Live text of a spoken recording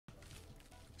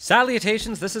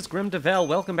Salutations, this is Gremdavel.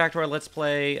 Welcome back to our Let's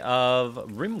Play of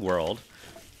RimWorld.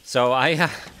 So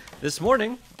this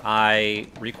morning, I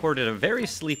recorded a very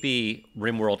sleepy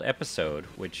RimWorld episode,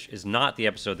 which is not the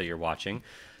episode that you're watching.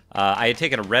 I had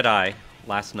taken a red-eye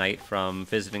last night from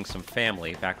visiting some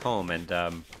family back home,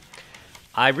 and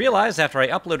I realized after I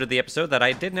uploaded the episode that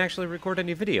I didn't actually record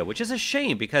any video, which is a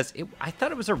shame because I thought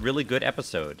it was a really good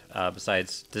episode,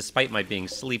 despite my being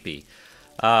sleepy.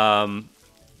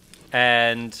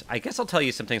 And I guess I'll tell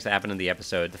you some things that happened in the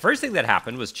episode. The first thing that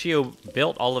happened was Chio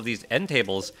built all of these end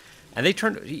tables, and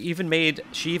she even made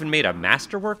a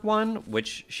masterwork one,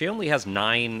 which she only has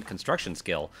 9 construction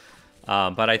skill.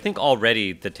 But I think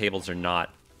already the tables are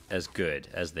not as good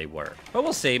as they were. But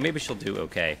we'll see. Maybe she'll do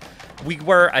okay. We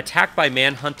were attacked by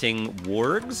man-hunting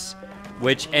wargs,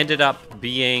 which ended up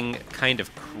being kind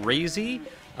of crazy.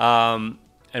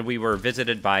 And we were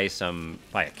visited by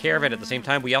a caravan at the same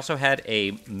time. We also had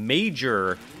a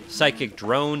major psychic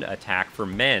drone attack for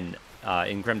men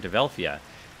in Gremdavelphia.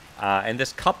 And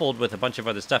this coupled with a bunch of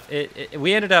other stuff,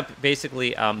 we ended up basically,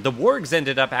 the wargs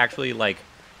ended up actually like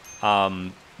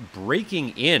breaking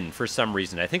in for some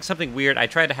reason. I think something weird. I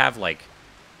tried to have like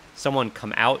someone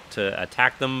come out to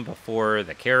attack them before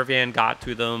the caravan got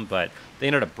to them, but they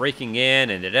ended up breaking in,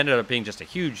 and it ended up being just a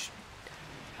huge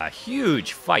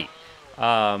fight.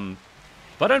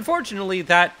 But unfortunately,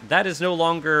 that is no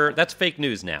longer, that's fake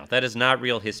news now. That is not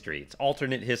real history. It's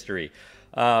alternate history.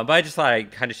 But I just thought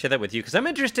I'd kind of share that with you because I'm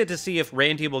interested to see if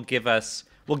Randy will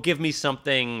give me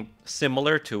something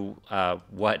similar to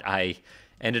what I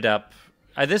ended up.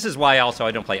 This is why also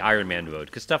I don't play Iron Man mode,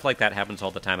 because stuff like that happens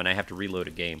all the time and I have to reload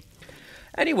a game.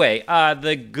 Anyway,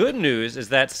 the good news is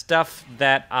that stuff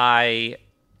that I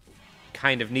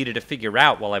kind of needed to figure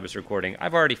out while I was recording,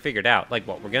 I've already figured out, like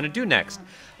what we're going to do next.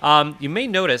 You may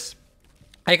notice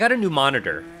I got a new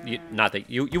monitor. Not that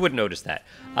you wouldn't notice that.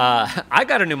 I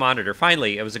got a new monitor,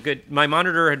 finally. It was my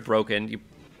monitor had broken.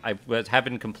 I have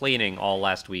been complaining all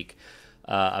last week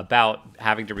about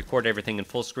having to record everything in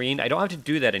full screen. I don't have to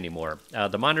do that anymore.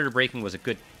 The monitor breaking was a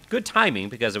good timing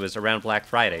because it was around Black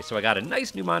Friday, so I got a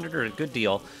nice new monitor at a good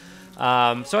deal.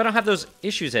 So I don't have those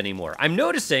issues anymore. I'm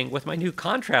noticing with my new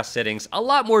contrast settings a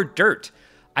lot more dirt.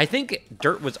 I think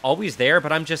dirt was always there,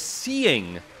 but I'm just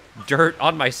seeing dirt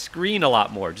on my screen a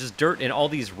lot more. Just dirt in all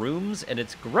these rooms, and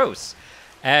it's gross.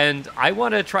 And I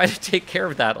want to try to take care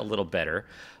of that a little better.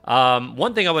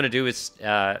 One thing I want to do is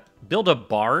build a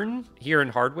barn here in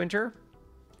Hardwinter.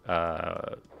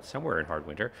 Somewhere in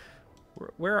Hardwinter.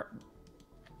 Where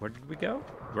did we go?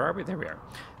 Where are we? There we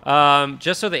are.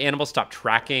 Just so the animals stop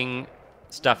tracking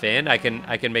stuff in, I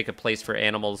can make a place for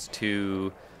animals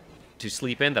to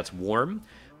sleep in that's warm.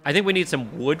 I think we need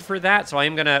some wood for that, so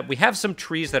we have some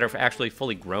trees that are actually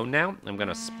fully grown now. I'm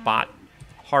gonna spot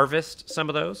harvest some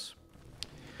of those.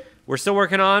 We're still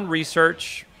working on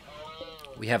research.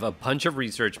 We have a bunch of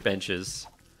research benches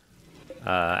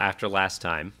after last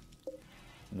time.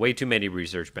 Way too many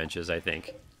research benches, I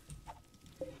think.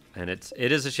 And it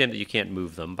is a shame that you can't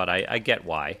move them, but I get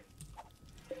why.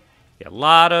 Yeah, a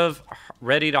lot of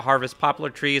ready to harvest poplar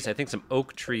trees. I think some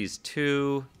oak trees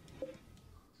too.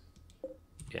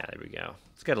 Yeah, there we go.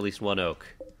 Let's get at least one oak.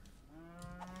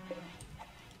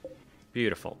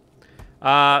 Beautiful.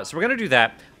 So we're gonna do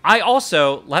that. I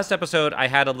also, last episode, I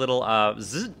had a little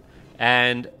zzz,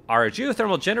 and our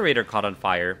geothermal generator caught on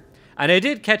fire. And I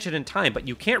did catch it in time, but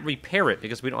you can't repair it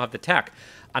because we don't have the tech.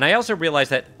 And I also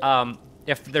realized that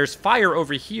if there's fire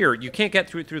over here, you can't get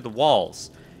through the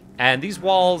walls. And these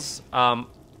walls,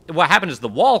 what happened is the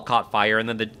wall caught fire, and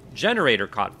then the generator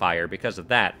caught fire because of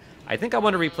that. I think I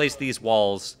want to replace these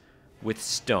walls with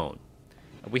stone.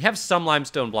 We have some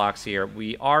limestone blocks here.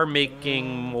 We are making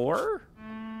more.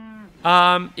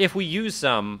 If we use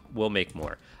some, we'll make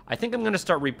more. I think I'm going to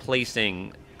start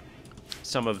replacing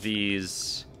some of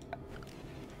these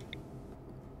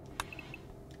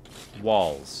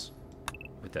walls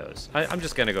with those. I'm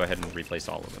just going to go ahead and replace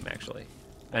all of them, actually.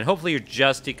 And hopefully you're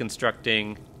just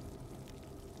deconstructing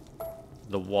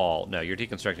the wall. No, you're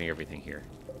deconstructing everything here.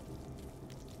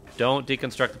 Don't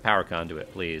deconstruct the power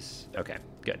conduit, please. Okay,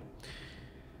 good.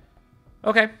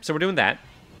 Okay, so we're doing that.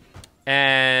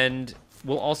 And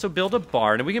we'll also build a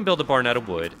barn. And we can build a barn out of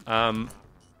wood. Are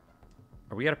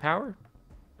we out of power?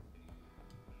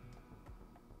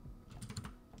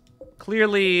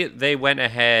 Clearly, they went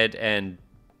ahead and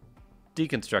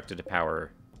deconstructed a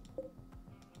power.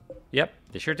 Yep,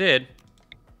 they sure did.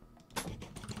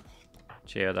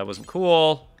 Chio, that wasn't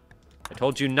cool. I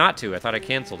told you not to. I thought I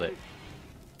canceled it.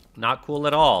 Not cool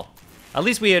at all. At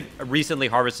least we had recently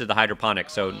harvested the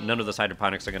hydroponics, so none of those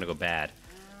hydroponics are going to go bad.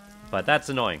 But that's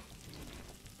annoying.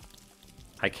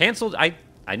 I canceled...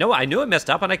 I knew I messed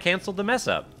up, and I canceled the mess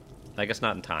up. I guess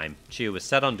not in time. She was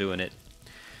set on doing it.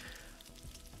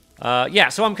 Yeah,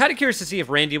 so I'm kind of curious to see if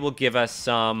Randy will give us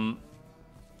some...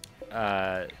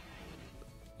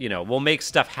 you know, we'll make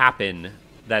stuff happen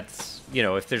that's, you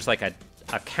know, if there's like a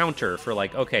counter for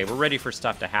like, okay, we're ready for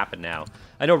stuff to happen now.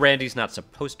 I know Randy's not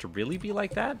supposed to really be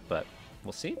like that, but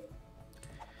we'll see.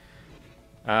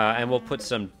 And we'll put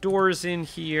some doors in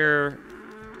here.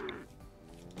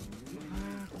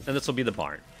 And this will be the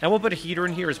barn. And we'll put a heater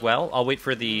in here as well. I'll wait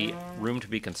for the room to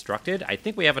be constructed. I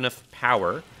think we have enough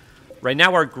power. Right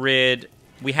now our grid,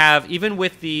 we have, even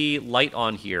with the light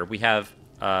on here, we have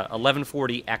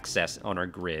 1140 excess on our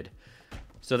grid.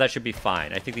 So that should be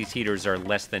fine. I think these heaters are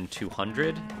less than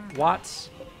 200 watts.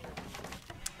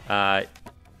 Oh,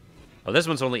 this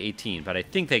one's only 18, but I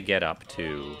think they get up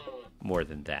to more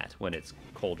than that when it's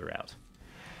colder out.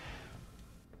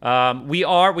 We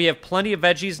have plenty of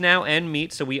veggies now and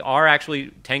meat, so we are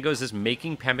actually, Tango's is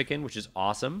making pemmican, which is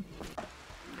awesome.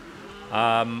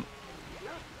 I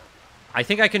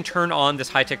think I can turn on this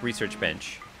high-tech research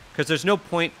bench, because there's no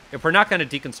point, if we're not going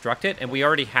to deconstruct it, and we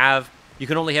already have, you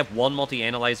can only have one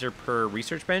multi-analyzer per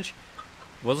research bench,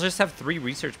 we'll just have 3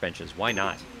 research benches. Why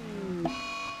not?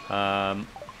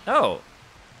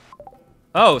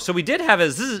 Oh, so we did have a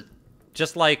zzz,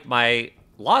 just like my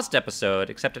Lost episode,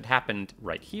 except it happened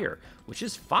right here, which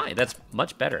is fine. That's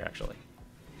much better, actually.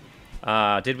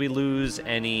 Did we lose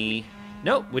any?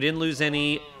 Nope, we didn't lose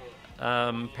any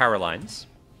power lines.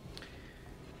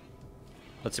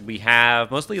 Let's see, we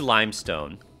have mostly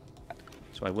limestone.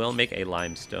 So I will make a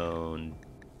limestone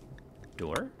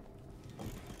door.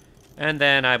 And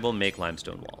then I will make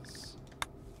limestone walls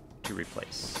to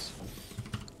replace.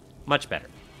 Much better.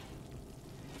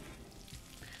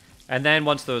 And then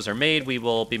once those are made, we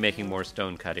will be making more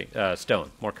more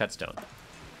cut stone.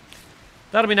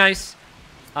 That'll be nice.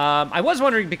 I was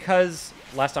wondering, because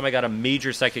last time I got a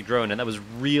major psychic drone, and that was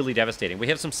really devastating. We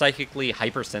have some psychically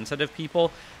hypersensitive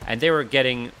people, and they were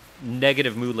getting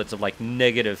negative moodlets of like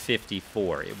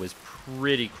 -54. It was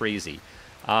pretty crazy.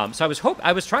 So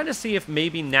I was trying to see if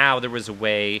maybe now there was a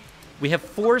way. We have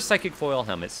 4 psychic foil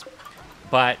helmets,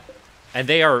 and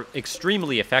they are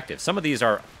extremely effective. Some of these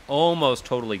are almost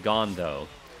totally gone, though.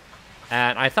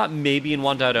 And I thought maybe in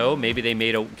 1.0, maybe they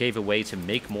gave a way to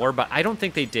make more, but I don't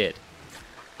think they did.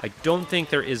 I don't think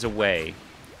there is a way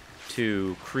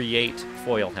to create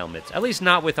foil helmets, at least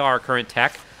not with our current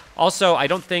tech. Also, I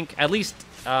don't think, at least,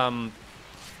 I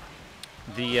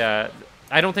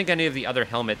don't think any of the other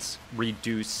helmets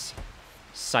reduce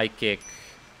psychic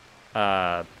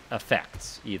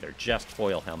effects either, just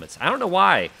foil helmets. I don't know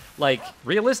why. Like,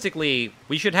 realistically,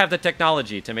 we should have the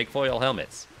technology to make foil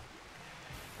helmets.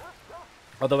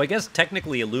 Although I guess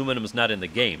technically aluminum's not in the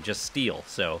game, just steel.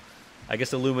 So I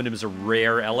guess aluminum is a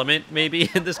rare element maybe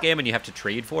in this game and you have to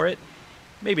trade for it.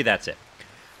 Maybe that's it.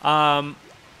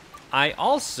 I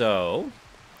also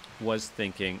was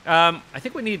thinking, I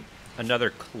think we need another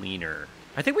cleaner.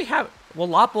 I think we have, well,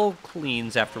 Lopple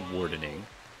cleans after wardening.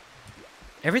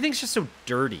 Everything's just so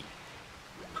dirty.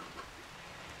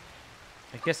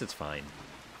 I guess it's fine.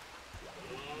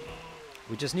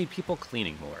 We just need people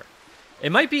cleaning more.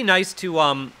 It might be nice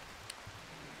to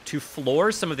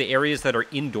floor some of the areas that are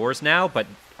indoors now, but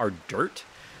are dirt.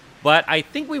 But I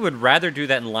think we would rather do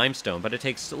that in limestone. But it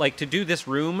takes, like, to do this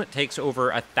room, it takes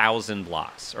over 1,000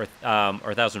 blocks or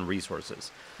 1,000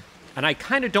 resources. And I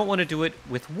kind of don't want to do it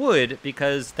with wood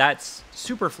because that's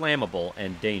super flammable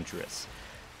and dangerous.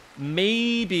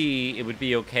 Maybe it would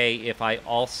be okay if I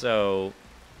also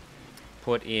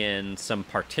put in some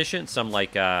partition, some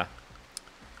like,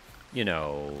 you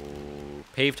know,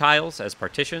 paved tiles as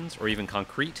partitions, or even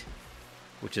concrete,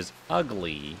 which is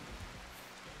ugly.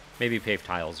 Maybe paved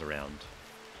tiles around.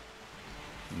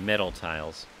 Metal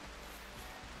tiles.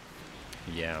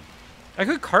 Yeah. I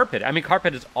could carpet. I mean,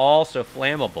 carpet is also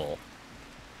flammable.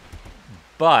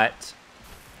 But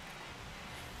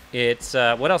it's,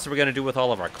 what else are we going to do with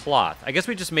all of our cloth? I guess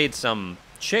we just made some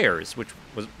chairs, which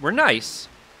were nice.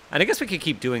 And I guess we could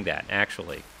keep doing that,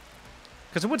 actually.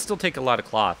 Because it would still take a lot of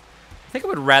cloth. I think I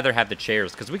would rather have the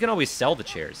chairs, because we can always sell the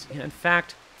chairs. Yeah, in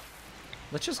fact,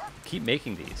 let's just keep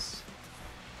making these.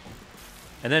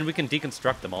 And then we can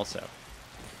deconstruct them also.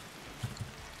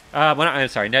 I'm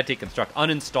sorry, not deconstruct.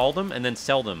 Uninstall them and then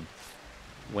sell them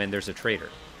when there's a trader.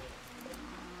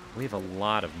 We have a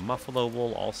lot of muffalo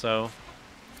wool also.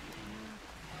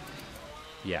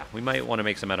 Yeah, we might want to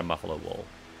make some out of muffalo wool.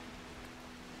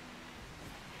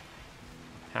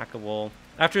 Pack of wool.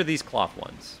 After these cloth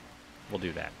ones, we'll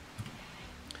do that.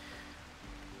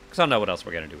 Because I don't know what else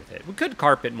we're going to do with it. We could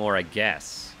carpet more, I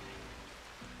guess.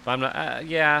 But I'm not...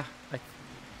 yeah.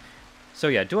 So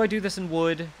yeah, do I do this in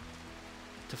wood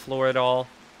to floor it all?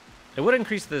 It would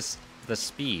increase the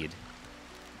speed.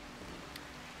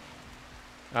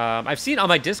 I've seen on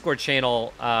my Discord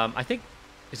channel, I think,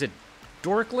 is it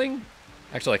Dorkling?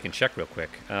 Actually, I can check real quick.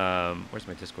 Where's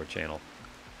my Discord channel?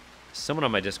 Someone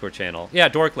on my Discord channel. Yeah,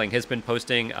 Dorkling has been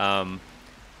posting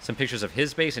some pictures of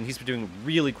his base, and he's been doing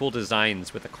really cool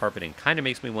designs with the carpeting. Kind of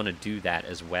makes me want to do that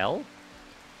as well.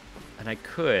 And I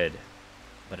could,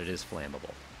 but it is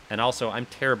flammable. And also, I'm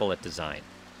terrible at design.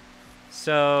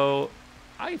 So,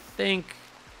 I think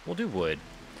we'll do wood.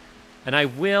 And I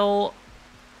will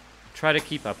try to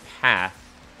keep a path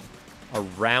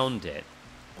around it.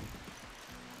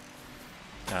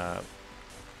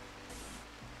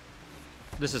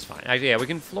 This is fine. Actually, yeah, we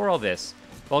can floor all this.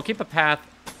 But I'll keep a path,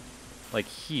 like,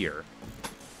 here.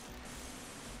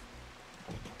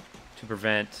 To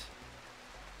prevent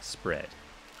spread.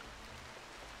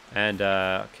 And,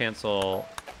 cancel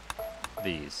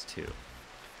these, too.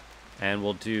 And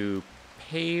we'll do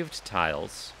paved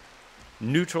tiles.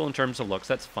 Neutral in terms of looks,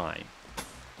 that's fine.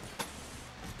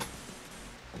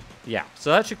 Yeah,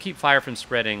 so that should keep fire from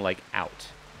spreading, like, out.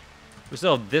 We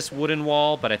still have this wooden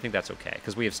wall, but I think that's okay,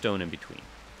 because we have stone in between.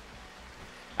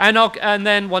 And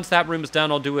then once that room is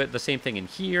done, I'll do it the same thing in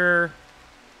here.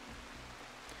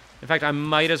 In fact, I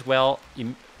might as well,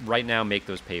 right now, make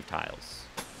those paved tiles.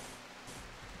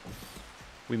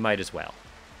 We might as well.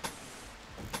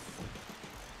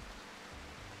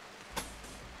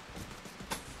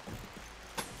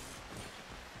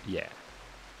 Yeah.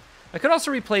 I could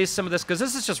also replace some of this, because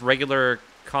this is just regular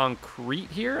concrete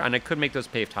here, and I could make those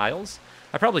paved tiles.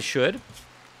 I probably should.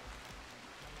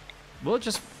 Will it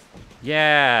just...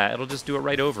 Yeah, it'll just do it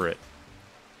right over it.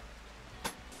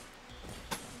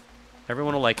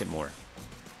 Everyone will like it more.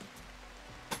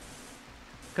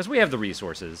 Because we have the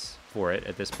resources for it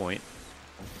at this point.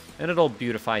 And it'll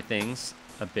beautify things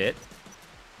a bit.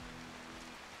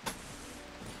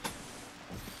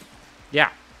 Yeah.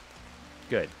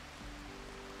 Good.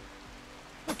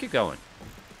 I'll keep going.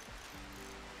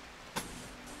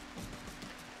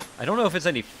 I don't know if it's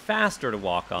any faster to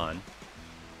walk on.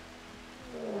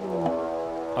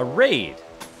 A raid.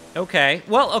 Okay.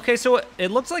 Well, okay, so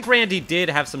it looks like Randy did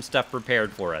have some stuff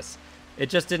prepared for us. It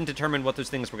just didn't determine what those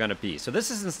things were going to be. So this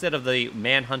is instead of the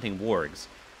man-hunting wargs.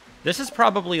 This is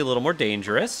probably a little more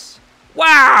dangerous.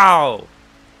 Wow!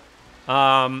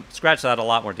 Scratch that, a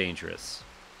lot more dangerous.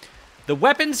 The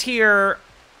weapons here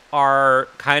are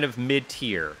kind of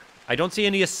mid-tier. I don't see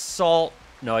any assault.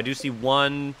 No, I do see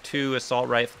 1, 2 assault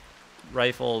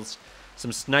rifles,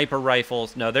 some sniper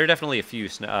rifles. No, there are definitely a few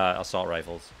assault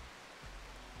rifles.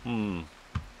 No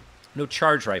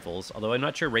charge rifles, although I'm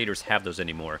not sure raiders have those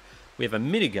anymore. We have a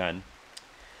minigun.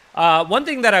 One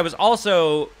thing that I was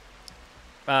also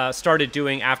started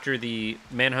doing after the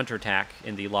Manhunter attack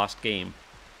in the Lost game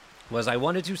was I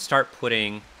wanted to start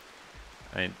putting...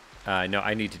 I know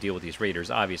I need to deal with these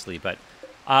raiders, obviously, but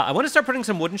I want to start putting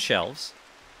some wooden shelves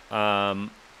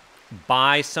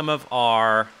by some of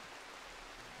our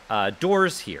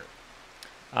doors here,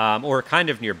 or kind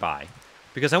of nearby,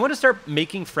 because I want to start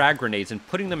making frag grenades and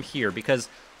putting them here, because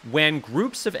when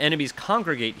groups of enemies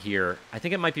congregate here, I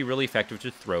think it might be really effective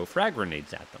to throw frag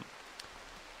grenades at them.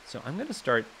 So I'm going to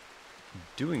start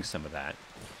doing some of that.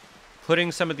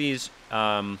 Putting some of these...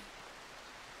 Yeah,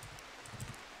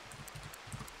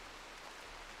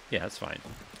 that's fine.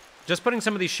 Just putting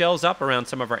some of these shells up around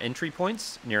some of our entry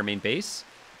points near our main base.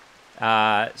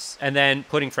 And then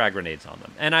putting frag grenades on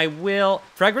them. And I will...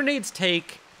 Frag grenades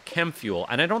take chem fuel,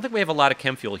 and I don't think we have a lot of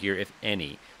chem fuel here, if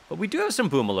any. But we do have some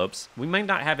boomalopes. We might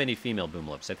not have any female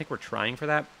boomalopes. I think we're trying for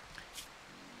that.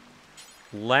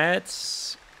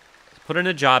 Let's put in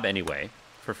a job anyway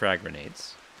for frag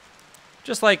grenades.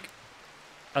 Just like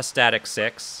a static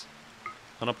 6.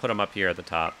 And I'll put them up here at the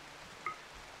top.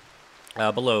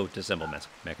 Below disassemble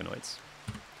mechanoids.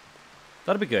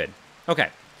 That'll be good. Okay.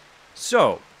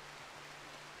 So.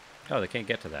 Oh, they can't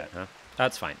get to that, huh?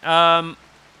 That's fine.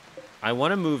 I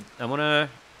want to move... I want to...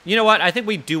 You know what? I think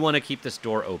we do want to keep this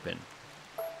door open.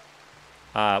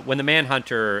 When the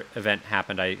Manhunter event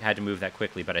happened, I had to move that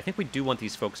quickly, but I think we do want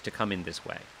these folks to come in this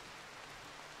way.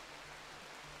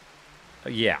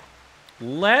 Yeah.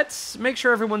 Let's make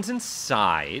sure everyone's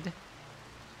inside.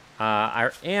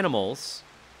 Our animals...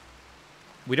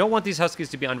 We don't want these huskies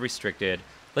to be unrestricted.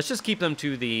 Let's just keep them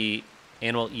to the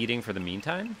animal eating for the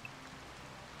meantime.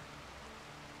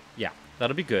 Yeah,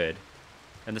 that'll be good.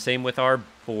 And the same with our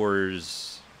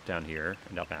boars down here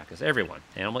and alpacas. Everyone,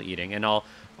 animal eating. And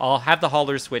I'll have the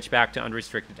haulers switch back to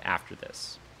unrestricted after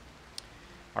this.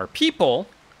 Our people...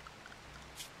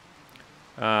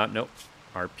 Nope.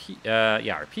 Our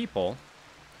people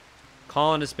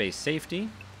Colonist base safety.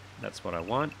 That's what I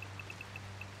want.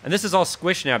 And this is all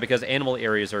squished now because animal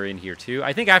areas are in here too.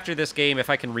 I think after this game, if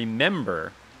I can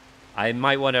remember, I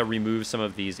might want to remove some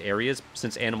of these areas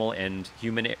since animal and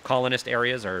human colonist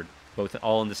areas are both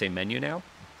all in the same menu now,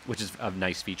 which is a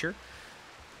nice feature.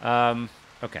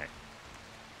 Okay.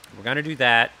 We're going to do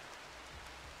that.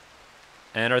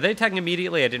 And are they attacking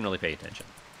immediately? I didn't really pay attention.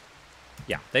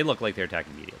 Yeah, they look like they're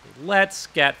attacking immediately. Let's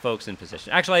get folks in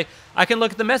position. Actually, I can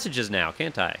look at the messages now,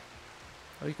 can't I?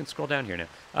 Oh, you can scroll down here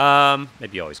now.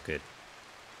 Maybe you always could.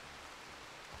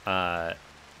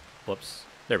 Whoops.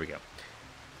 There we go.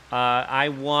 I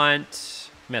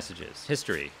want messages.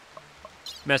 History.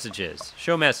 Messages.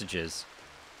 Show messages.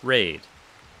 Raid.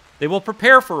 They will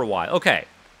prepare for a while. Okay.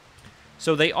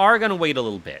 So they are going to wait a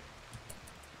little bit.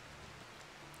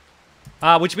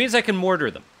 Which means I can mortar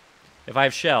them. If I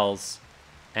have shells.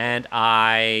 And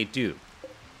I do.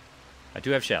 I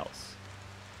do have shells.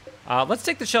 Let's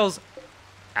take the shells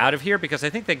out of here because I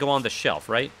think they go on the shelf,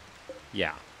 right?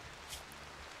 Yeah.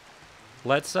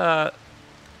 Let's take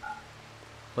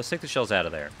the shells out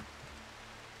of there.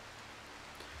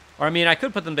 Or, I mean, I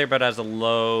could put them there, but as a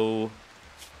low...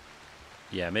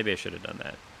 Yeah, maybe I should have done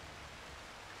that.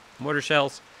 Mortar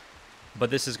shells. But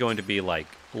this is going to be, like,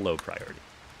 low priority.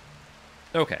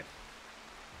 Okay.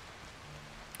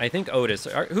 I think Otis...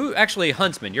 Actually,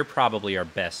 Huntsman, you're probably our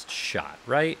best shot,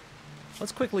 right?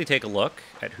 Let's quickly take a look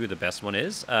at who the best one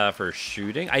is for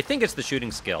shooting. I think it's the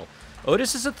shooting skill.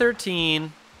 Otis is a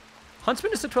 13.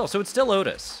 Huntsman is a 12, so it's still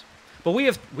Otis. But we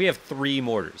have 3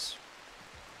 mortars.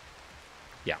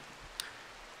 Yeah.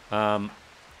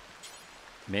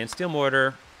 Man-steel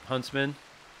mortar, Huntsman,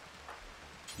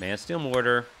 man-steel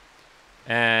mortar,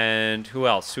 and who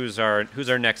else? Who's our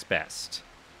next best?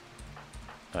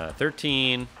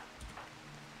 13.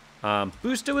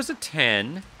 Busto is a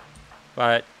 10,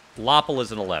 but Loppel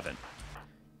is an 11.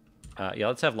 Yeah,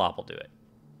 let's have Loppel do it.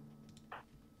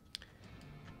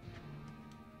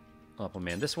 Loppel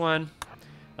man this one.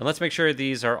 And let's make sure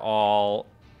these are all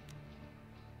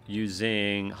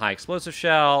using high explosive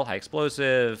shell, high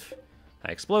explosive,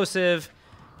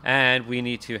 and we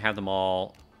need to have them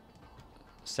all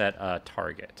set a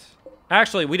target.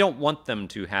 Actually, we don't want them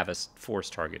to have a force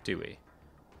target, do we?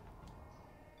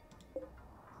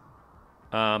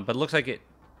 But it looks like it...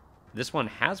 This one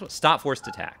has what? Stop forced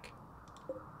attack.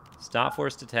 Stop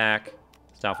forced attack.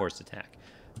 Stop forced attack.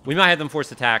 We might have them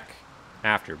forced attack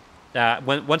after.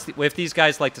 If these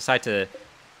guys like decide to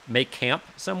make camp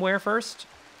somewhere first.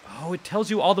 Oh, it tells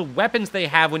you all the weapons they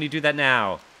have when you do that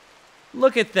now.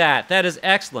 Look at that. That is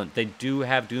excellent. They do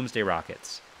have doomsday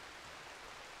rockets.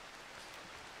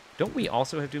 Don't we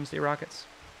also have doomsday rockets?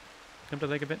 Come to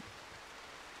think of it.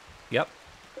 Yep.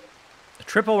 A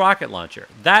triple rocket launcher.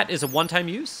 That is a one-time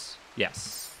use?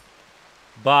 Yes.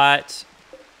 But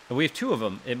we have 2 of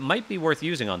them. It might be worth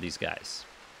using on these guys.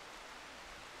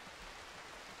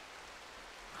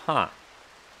 Huh.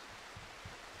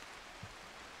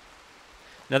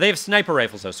 Now, they have sniper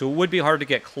rifles, though, so it would be hard to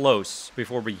get close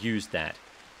before we used that.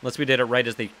 Unless we did it right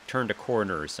as they turned a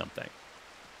corner or something.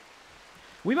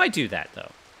 We might do that,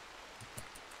 though.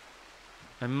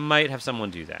 I might have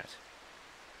someone do that.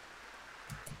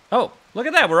 Oh, look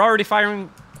at that. We're already firing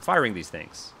these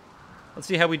things. Let's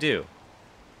see how we do.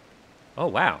 Oh,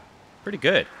 wow. Pretty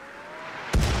good.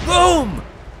 Boom!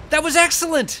 That was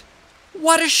excellent!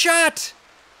 What a shot!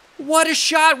 What a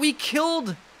shot! We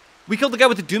killed the guy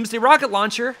with the doomsday rocket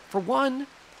launcher, for one.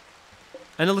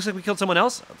 And it looks like we killed someone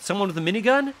else. Someone with a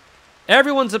minigun.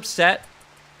 Everyone's upset.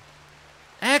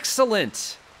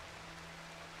 Excellent.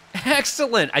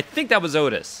 Excellent. I think that was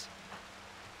Otis.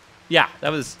 Yeah,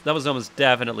 that was almost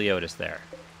definitely Otis there.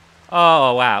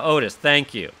 Oh, wow. Otis,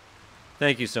 thank you.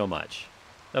 Thank you so much.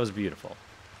 That was beautiful.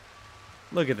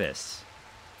 Look at this.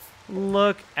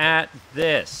 Look at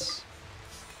this.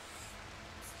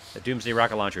 The doomsday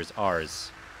rocket launcher is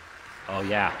ours. Oh,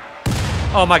 yeah.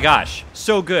 Oh, my gosh.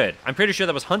 So good. I'm pretty sure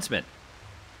that was Huntsman.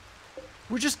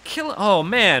 We're just killing... Oh,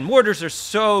 man. Mortars are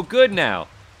so good now.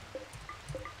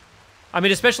 I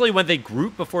mean, especially when they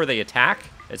group before they attack.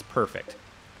 It's perfect.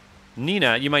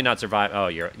 Nina, you might not survive. Oh,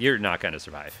 you're not going to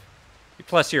survive.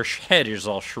 Plus, your head is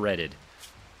all shredded.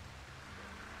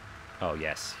 Oh,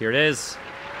 yes. Here it is.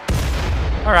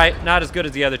 All right. Not as good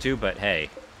as the other 2, but hey.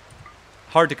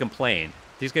 Hard to complain.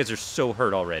 These guys are so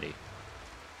hurt already.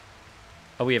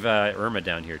 Oh, we have Irma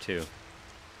down here, too.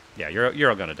 Yeah, you're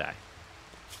all going to die.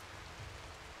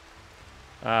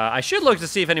 I should look to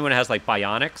see if anyone has, like,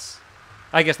 bionics.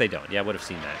 I guess they don't. Yeah, I would have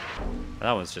seen that.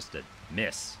 That one's just a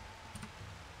miss.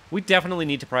 We definitely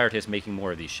need to prioritize making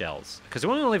more of these shells. Because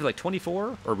we only have, like,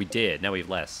 24? Or we did. Now we have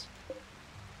less.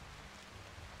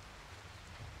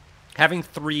 Having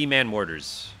 3-man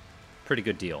mortars, pretty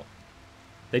good deal.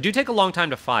 They do take a long time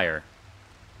to fire,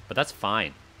 but that's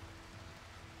fine.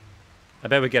 I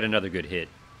bet we get another good hit.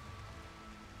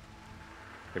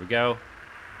 Here we go.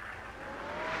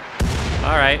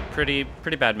 All right, pretty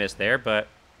bad miss there, but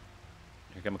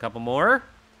here come a couple more.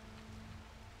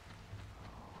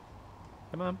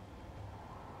 Come on.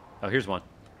 Oh, here's one.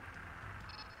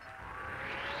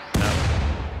 No,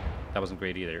 that wasn't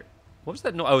great either. What was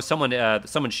that? No, oh,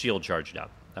 someone's shield charged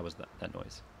up. That was that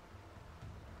noise.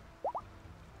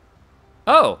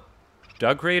 Oh,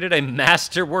 Doug created a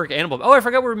masterwork animal. Oh, I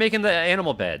forgot we were making the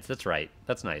animal beds. That's right.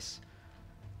 That's nice.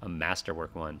 A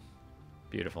masterwork one.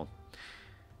 Beautiful.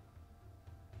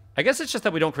 I guess it's just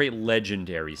that we don't create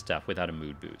legendary stuff without a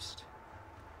mood boost.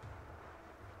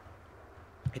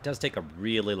 It does take a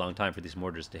really long time for these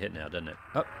mortars to hit now, doesn't it?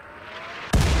 Oh.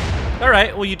 All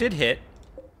right, well, you did hit.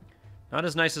 Not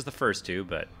as nice as the first two,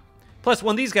 but... Plus,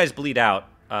 when these guys bleed out,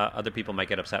 other people might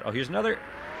get upset. Oh, here's another.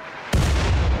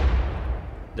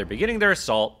 They're beginning their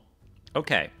assault.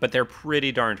 Okay, but they're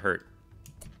pretty darn hurt.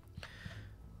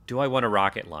 Do I want a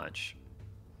rocket launch?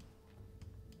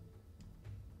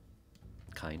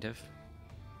 Kind of.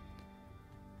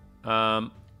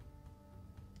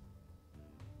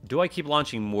 Do I keep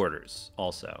launching mortars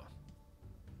also?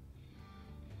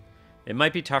 It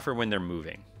might be tougher when they're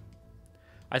moving.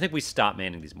 I think we stop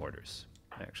manning these mortars,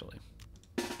 actually.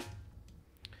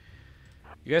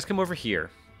 You guys come over here.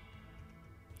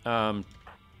 Doug,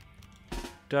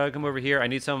 come over here. I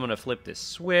need someone to flip this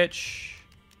switch.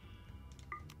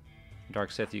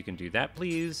 Dark Sith, you can do that,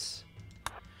 please.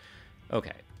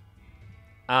 Okay.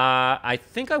 I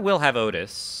think I will have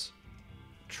Otis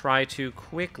try to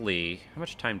quickly... How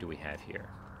much time do we have here?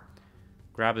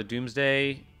 Grab the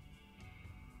Doomsday.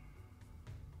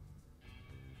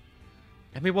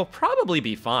 I mean, we'll probably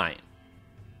be fine.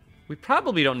 We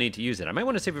probably don't need to use it. I might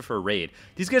want to save it for a raid.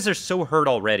 These guys are so hurt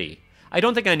already. I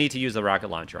don't think I need to use the rocket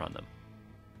launcher on them.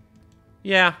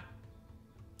 Yeah.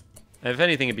 If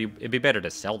anything, it'd be better to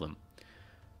sell them.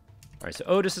 All right, so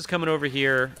Otis is coming over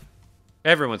here.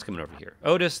 Everyone's coming over here.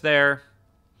 Otis there.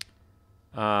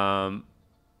 We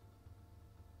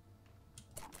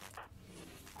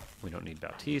don't need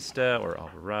Bautista or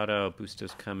Alvarado.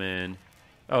 Busto's coming.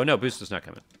 Oh, no, Busto's not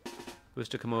coming.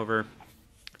 Busto, come over.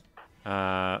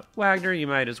 Wagner, you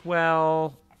might as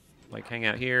well. Like, hang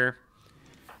out here.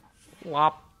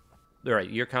 Wop. All right,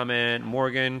 you're coming.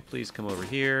 Morgan, please come over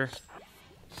here.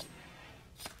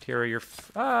 Tara, you're...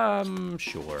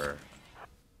 sure.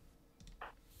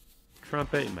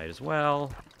 Trumpet, you might as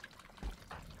well.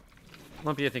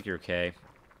 Lumpy, I think you're okay.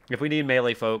 If we need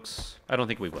melee folks, I don't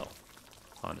think we will,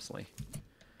 honestly.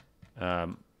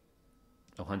 Oh,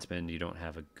 Huntsman, you don't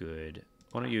have a good...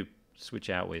 Why don't you switch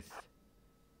out with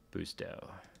Busto?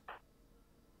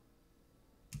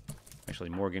 Actually,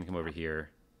 Morgan, come over here.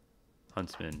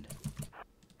 Huntsman,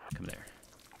 come there.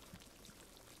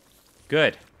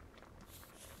 Good.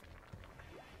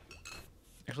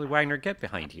 Actually, Wagner, get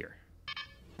behind here.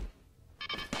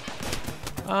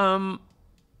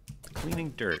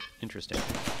 Cleaning dirt. Interesting.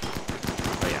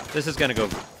 Oh, yeah. This is gonna go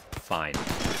fine.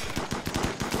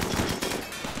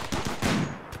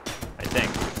 I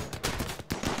think.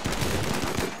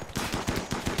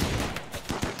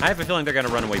 I have a feeling they're gonna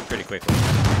run away pretty quickly.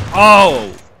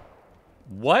 Oh!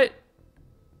 What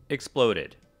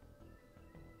exploded?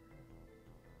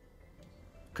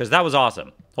 Because that was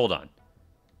awesome. Hold on.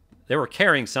 They were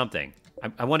carrying something.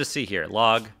 I want to see here.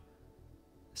 Log.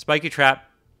 Spiky trap.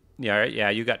 Yeah,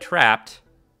 you got trapped.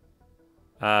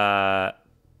 What?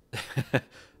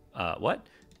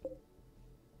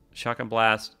 Shotgun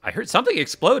blast. I heard something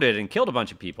exploded and killed a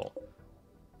bunch of people.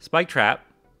 Spike trap.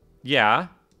 Yeah.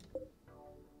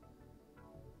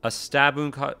 A stab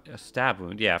wound.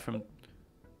 Yeah, from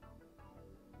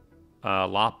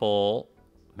Loppel.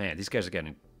 Man, these guys are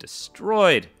getting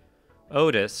destroyed.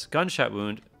 Otis. Gunshot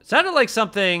wound. Sounded like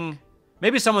something...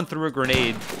 Maybe someone threw a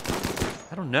grenade.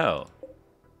 I don't know.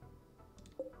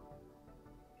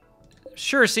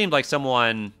 Sure seemed like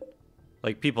someone...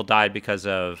 Like, people died because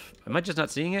of... Am I just not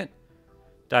seeing it?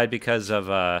 Died because of,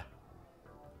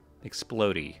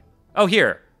 Explodey. Oh,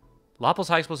 here. Loppel's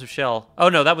high explosive shell. Oh,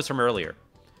 no, that was from earlier.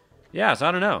 Yeah, so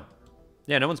I don't know.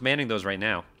 Yeah, no one's manning those right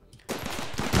now.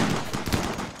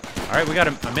 All right, we got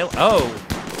a mill... Oh!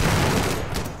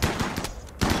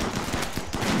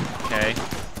 Okay.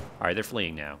 All right, they're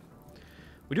fleeing now.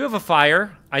 We do have a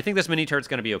fire. I think this mini turret's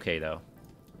going to be okay, though.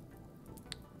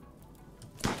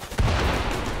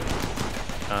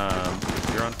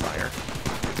 You're on fire.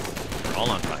 You're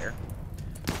all on fire.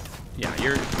 Yeah,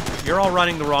 you're all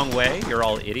running the wrong way. You're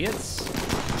all idiots.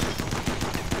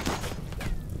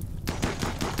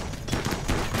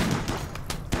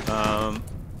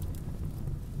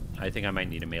 I think I might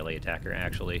need a melee attacker,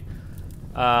 actually.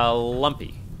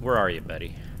 Lumpy, where are you,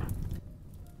 buddy?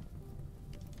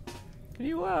 Can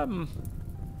you,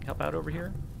 help out over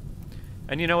here?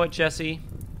 And you know what, Jesse?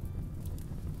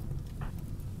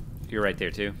 You're right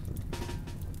there, too.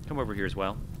 Come over here as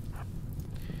well.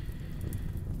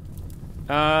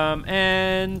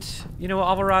 And, you know,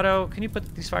 Alvarado, can you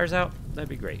put these fires out? That'd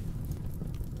be great.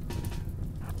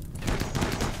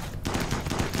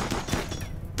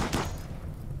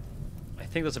 I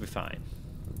think this will be fine.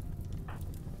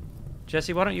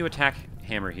 Jesse, why don't you attack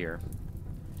Hammer here?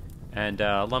 And,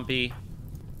 Lumpy,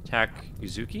 attack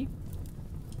Yuzuki?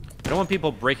 I don't want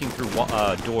people breaking through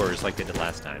doors like they did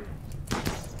last time.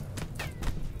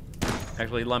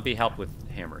 Actually, Lumpy, help with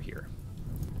Hammer here.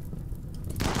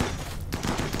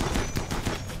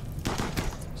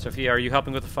 Sophia, are you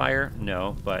helping with the fire?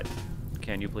 No, but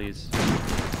can you please?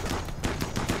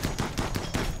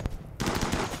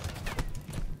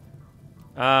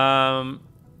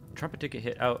 Trumpet did get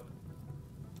hit. Oh.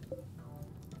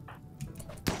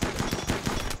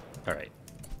 Alright.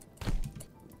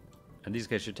 And these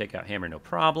guys should take out Hammer, no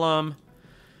problem.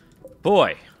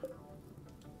 Boy.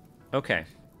 Okay.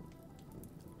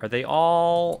 Are they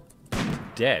all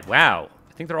dead? Wow.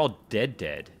 I think they're all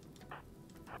dead.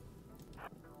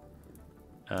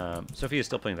 Sophia's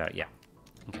still playing that. Yeah.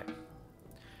 Okay.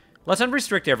 Let's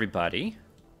unrestrict everybody.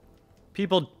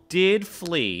 People did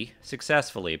flee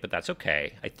successfully, but that's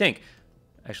okay. I think.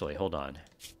 Actually, hold on.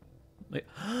 Wait.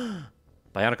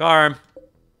 Bionic arm.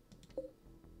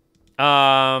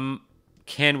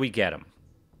 Can we get him?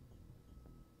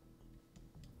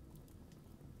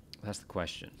 That's the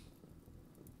question.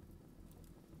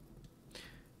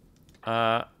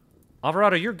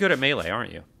 Alvarado, you're good at melee,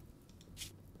 aren't you?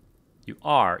 You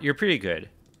are. You're pretty good.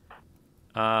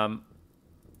 And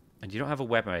you don't have a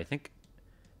weapon, I think.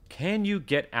 Can you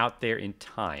get out there in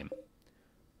time?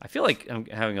 I feel like I'm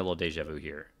having a little deja vu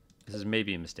here. This is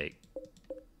maybe a mistake.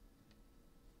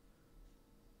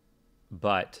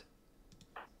 But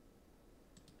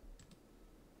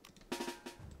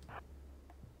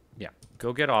yeah,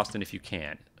 go get Austin if you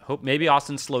can. Hope maybe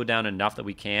Austin slowed down enough that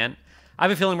we can. I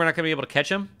have a feeling we're not going to be able to catch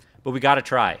him, but we got to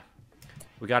try.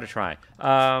 We got to try.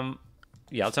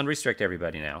 Yeah, let's unrestrict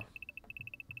everybody now.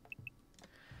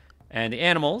 And the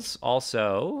animals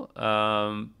also,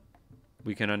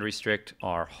 we can unrestrict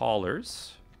our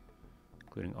haulers,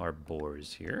 including our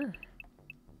boars here.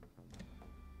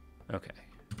 Okay.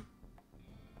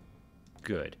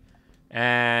 Good.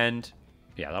 And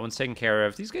yeah, that one's taken care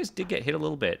of. These guys did get hit a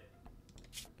little bit.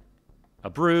 A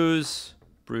bruise,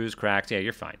 cracked. Yeah,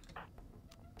 you're fine.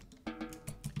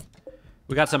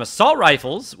 We got some assault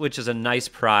rifles, which is a nice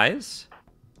prize.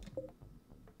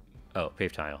 Oh,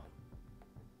 paved tile.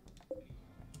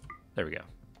 There we go.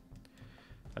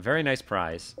 A very nice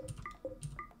prize.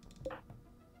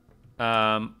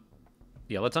 Yeah,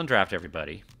 let's undraft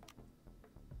everybody.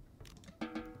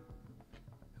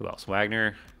 Who else?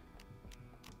 Wagner.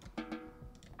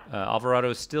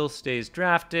 Alvarado still stays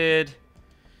drafted.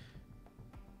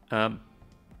 I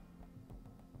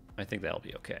think that'll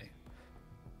be okay.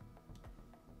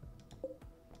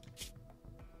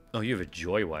 Oh, you have a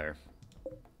joy wire.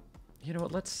 You know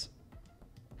what? Let's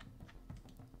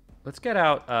get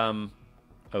out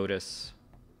Otis.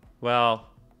 Well,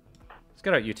 let's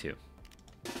get out you two.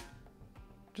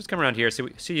 Just come around here.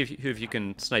 See if you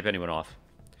can snipe anyone off.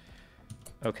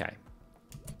 Okay.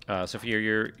 Sophia,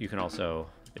 you can also.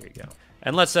 There you go.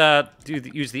 And let's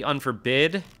use the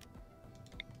unforbid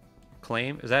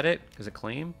claim. Is that it? Is it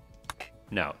claim?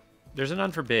 No. There's an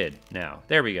unforbid now.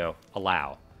 There we go.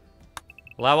 Allow.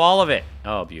 Allow all of it.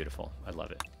 Oh, beautiful. I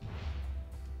love it.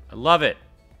 I love it.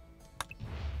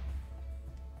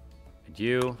 And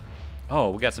you.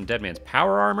 Oh, we got some Dead Man's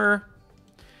Power Armor.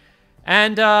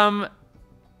 And,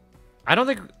 I don't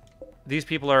think these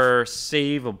people are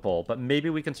savable, but maybe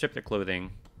we can strip their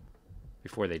clothing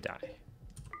before they die.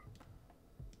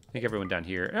 I think everyone down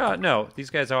here. No, these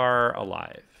guys are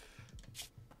alive.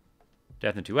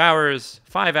 Death in 2 hours,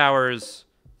 5 hours,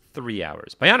 3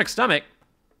 hours. Bionic stomach.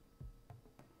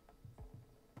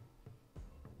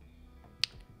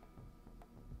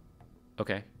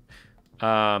 Okay.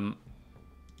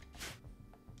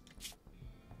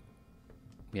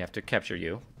 We have to capture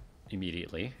you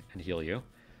immediately and heal you.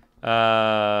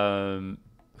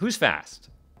 Who's fast?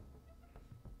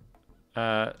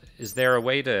 Is there a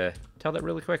way to tell that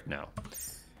really quick? No.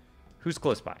 Who's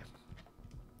close by?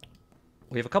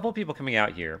 We have a couple of people coming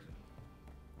out here.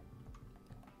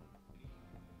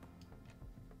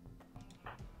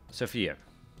 Sophia.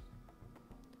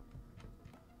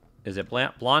 Is it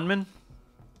Blondman?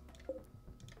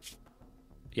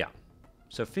 Yeah.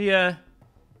 Sophia.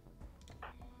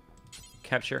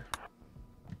 Capture.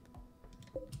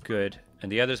 Good.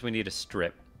 And the others we need to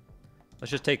strip.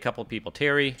 Let's just take a couple people.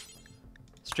 Terry.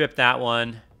 Strip that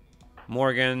one.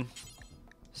 Morgan.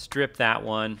 Strip that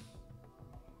one.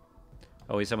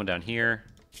 Oh, he's someone down here.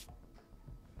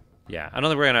 Yeah, I don't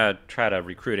think we're going to try to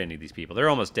recruit any of these people. They're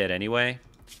almost dead anyway.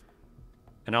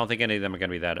 And I don't think any of them are going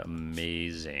to be that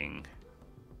amazing.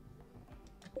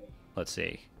 Let's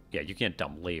see. Yeah, you can't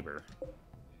dump labor.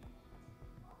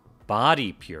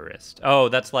 Body purist. Oh,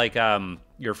 that's like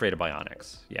you're afraid of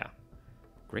bionics. Yeah.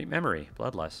 Great memory.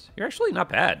 Bloodlust. You're actually not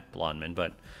bad, Blondman,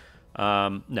 but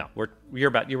no, we're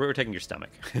taking your stomach.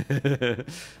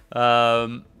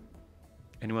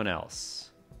 Anyone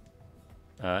else?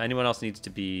 Anyone else needs to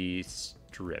be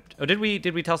stripped. Oh, did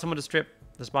we tell someone to strip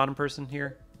this bottom person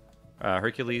here?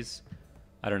 Hercules?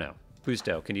 I don't know.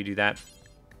 Busto, can you do that?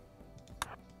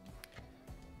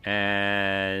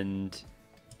 And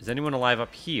is anyone alive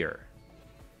up here?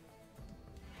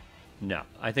 No.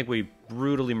 I think we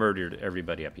brutally murdered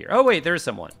everybody up here. Oh, wait, there's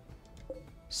someone.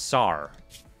 Sar.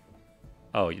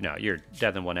 Oh, no, you're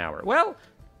dead in 1 hour. Well,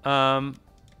 Huntsman,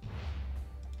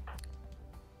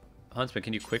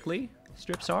 can you quickly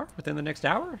strip Sar within the next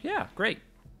hour? Yeah, great.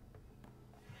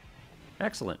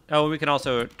 Excellent. Oh, we can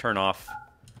also turn off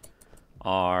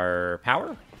our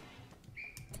power.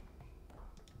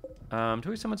 Do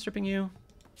we have someone stripping you?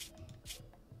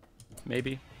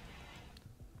 Maybe.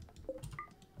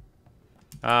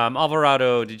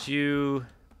 Alvarado, did you...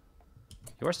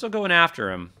 You are still going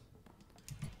after him.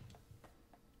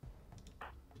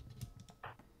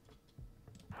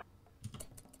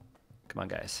 Come on,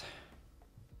 guys.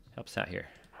 Help us out here.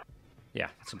 Yeah,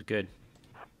 that's good.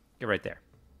 Get right there.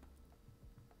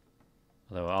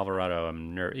 Although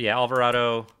Alvarado, yeah,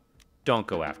 Alvarado, don't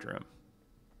go after him.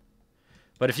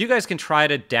 But if you guys can try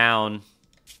to down,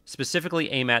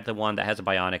 specifically aim at the one that has a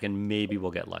bionic, and maybe we'll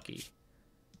get lucky.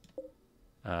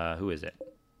 Who is it?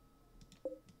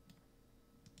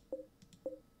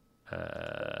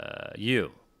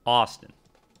 You, Austin.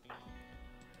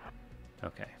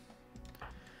 Okay.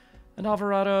 And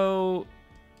Alvarado,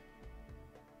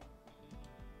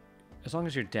 as long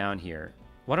as you're down here,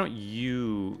 why don't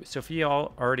you... Sophia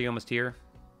already almost here?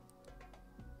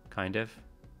 Kind of.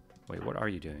 Wait, what are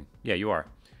you doing? Yeah, you are.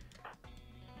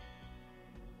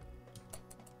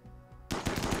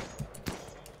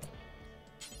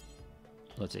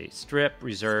 Let's see. Strip,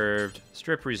 reserved.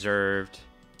 Strip, reserved.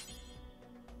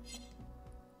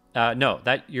 No,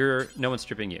 no one's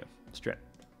stripping you. Strip.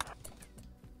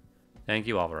 Thank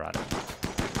you, Alvarado.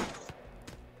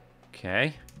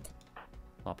 Okay.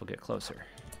 Lop will get closer.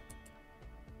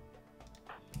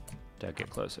 Doug, get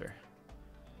closer.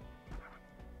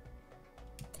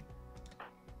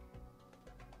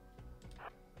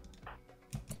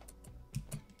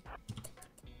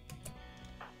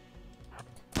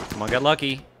 Come on, get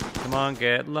lucky. Come on,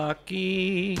 get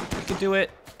lucky. You can do it.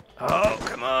 Oh,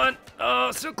 come on.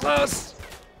 Oh, so close.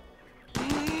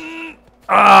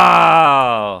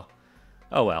 Oh.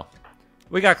 Oh, well.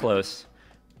 We got close.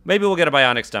 Maybe we'll get a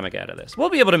bionic stomach out of this. We'll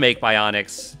be able to make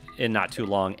bionics in not too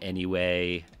long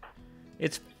anyway.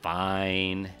 It's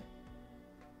fine.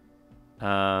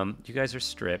 You guys are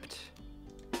stripped.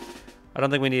 I don't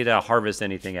think we need to harvest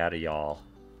anything out of y'all.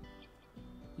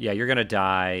 Yeah, you're gonna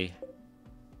die.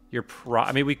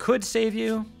 I mean, we could save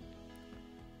you.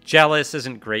 Jealous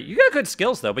isn't great. You got good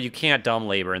skills, though, but you can't dumb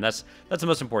labor, and that's the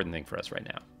most important thing for us right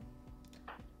now.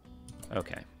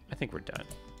 Okay, I think we're done.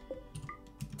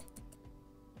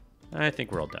 I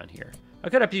think we're all done here. I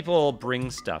could have people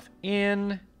bring stuff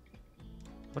in.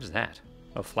 What is that?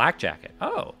 Oh, flak jacket.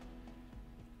 Oh.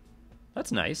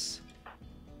 That's nice.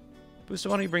 Booster,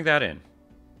 why don't you bring that in?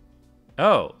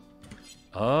 Oh.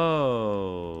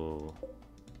 Oh.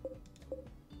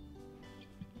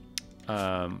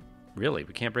 Really?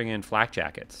 We can't bring in flak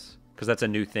jackets? Because that's a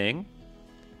new thing?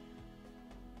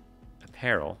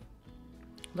 Apparel.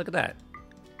 Look at that.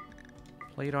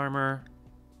 Plate armor.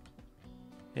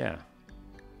 Yeah.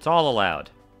 It's all allowed.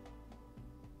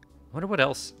 I wonder what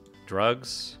else.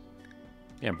 Drugs.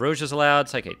 Yeah, Ambrosia's allowed.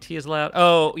 Psychic Tea is allowed.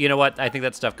 Oh, you know what? I think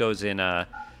that stuff goes in the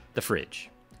fridge.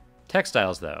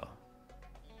 Textiles, though.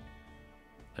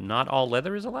 And not all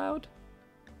leather is allowed?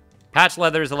 Patch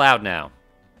leather is allowed now.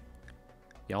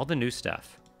 Yeah, all the new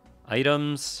stuff.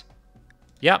 Items.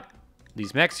 Yep.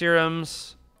 These mech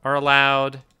serums are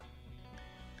allowed.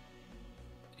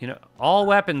 You know, all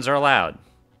weapons are allowed.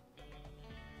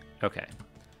 Okay.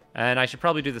 And I should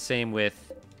probably do the same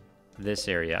with this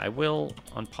area. I will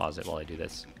unpause it while I do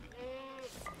this.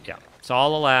 Yeah. It's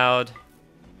all allowed.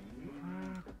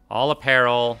 All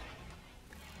apparel.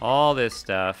 All this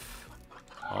stuff.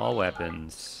 All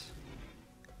weapons.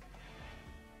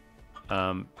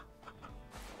 Yeah,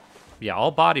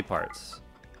 all body parts.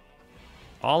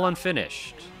 All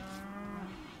unfinished.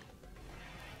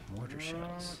 Mortar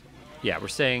shells. Yeah, we're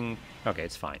saying... Okay,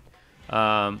 it's fine.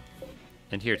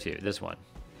 And here too, this one.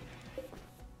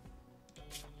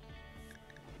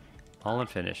 All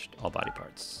unfinished, all body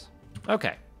parts.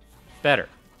 Okay, better.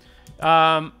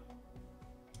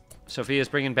 Sophia's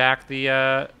bringing back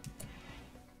the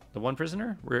one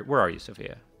prisoner? Where are you,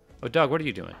 Sophia? Oh, Doug, what are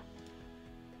you doing?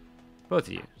 Both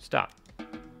of you, stop.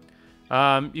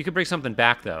 You could bring something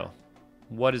back, though.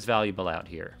 What is valuable out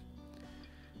here?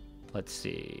 Let's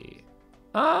see.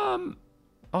 Oh,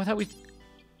 I thought we...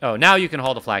 Oh, now you can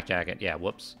haul the flak jacket. Yeah,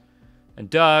 whoops. And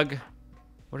Doug...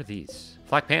 What are these?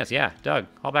 Flak pants, yeah. Doug,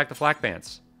 haul back the flak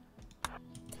pants.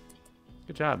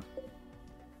 Good job.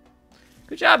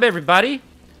 Good job, everybody.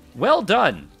 Well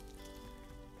done.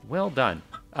 Well done.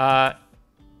 All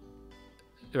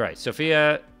right,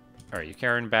 Sophia... All right, you're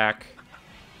carrying back...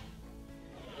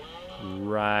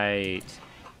 Right.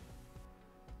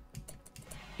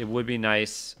 It would be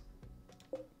nice.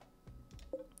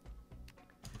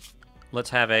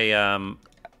 Let's have a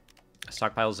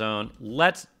stockpile zone.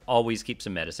 Let's always keep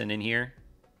some medicine in here.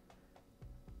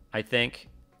 I think.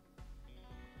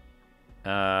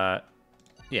 Yeah,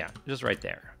 just right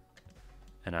there.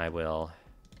 And I will...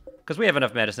 Because we have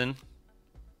enough medicine.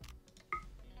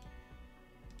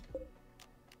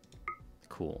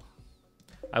 Cool.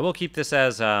 I will keep this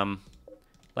as...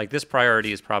 Like, this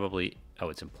priority is probably... Oh,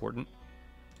 it's important.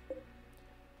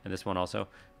 And this one also.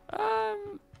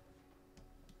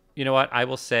 You know what? I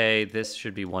will say this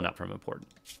should be one up from important.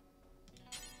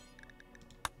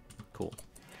 Cool.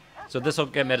 So this will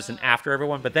get medicine after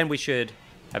everyone, but then we should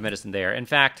have medicine there. In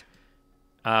fact,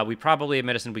 we probably have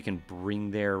medicine we can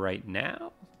bring there right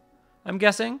now, I'm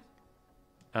guessing.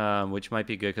 Which might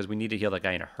be good, because we need to heal that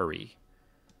guy in a hurry.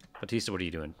 Batista, what are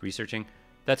you doing? Researching?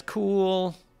 That's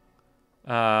cool.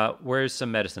 Where's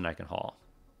some medicine I can haul?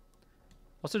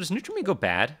 Also, does Nutrimine go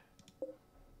bad?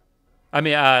 I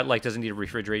mean, like, does it need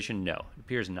refrigeration? No, it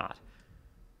appears not.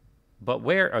 But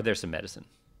where? Oh, there's some medicine.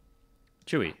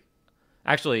 Chewy.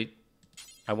 Actually,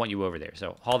 I want you over there,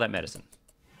 so haul that medicine.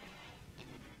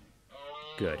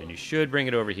 Good, and you should bring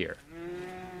it over here.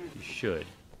 You should.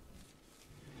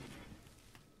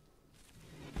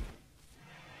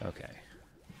 Okay.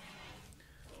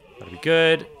 That'll be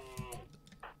good.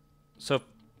 So...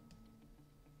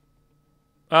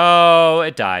 Oh,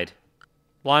 it died.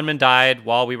 Blondman died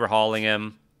while we were hauling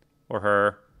him. Or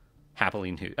her.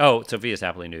 Happily nude. Oh, Sophia's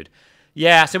happily nude.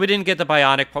 Yeah, so we didn't get the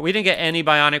bionic part. We didn't get any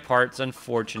bionic parts,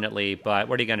 unfortunately. But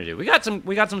what are you gonna do? We got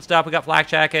some stuff. We got flak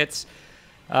jackets.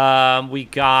 We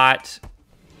got...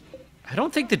 I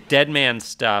don't think the dead man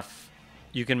stuff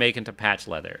you can make into patch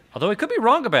leather. Although I could be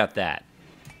wrong about that.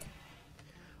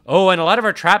 Oh, and a lot of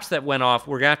our traps that went off,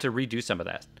 we're gonna have to redo some of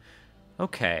that.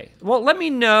 Okay. Well, let me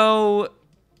know...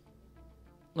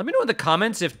 Let me know in the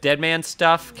comments if dead man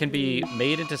stuff can be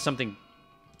made into something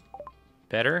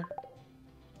better.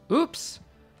 Oops.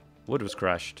 Wood was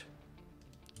crushed.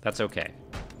 That's okay.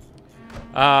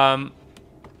 I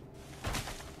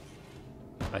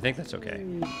think that's okay.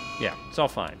 Yeah, it's all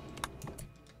fine.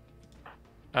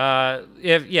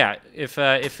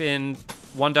 If in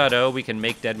 1.0 we can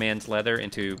make dead man's leather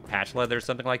into patch leather or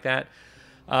something like that.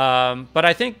 But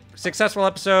I think successful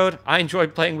episode. I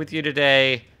enjoyed playing with you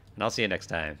today. And I'll see you next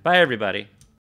time. Bye, everybody.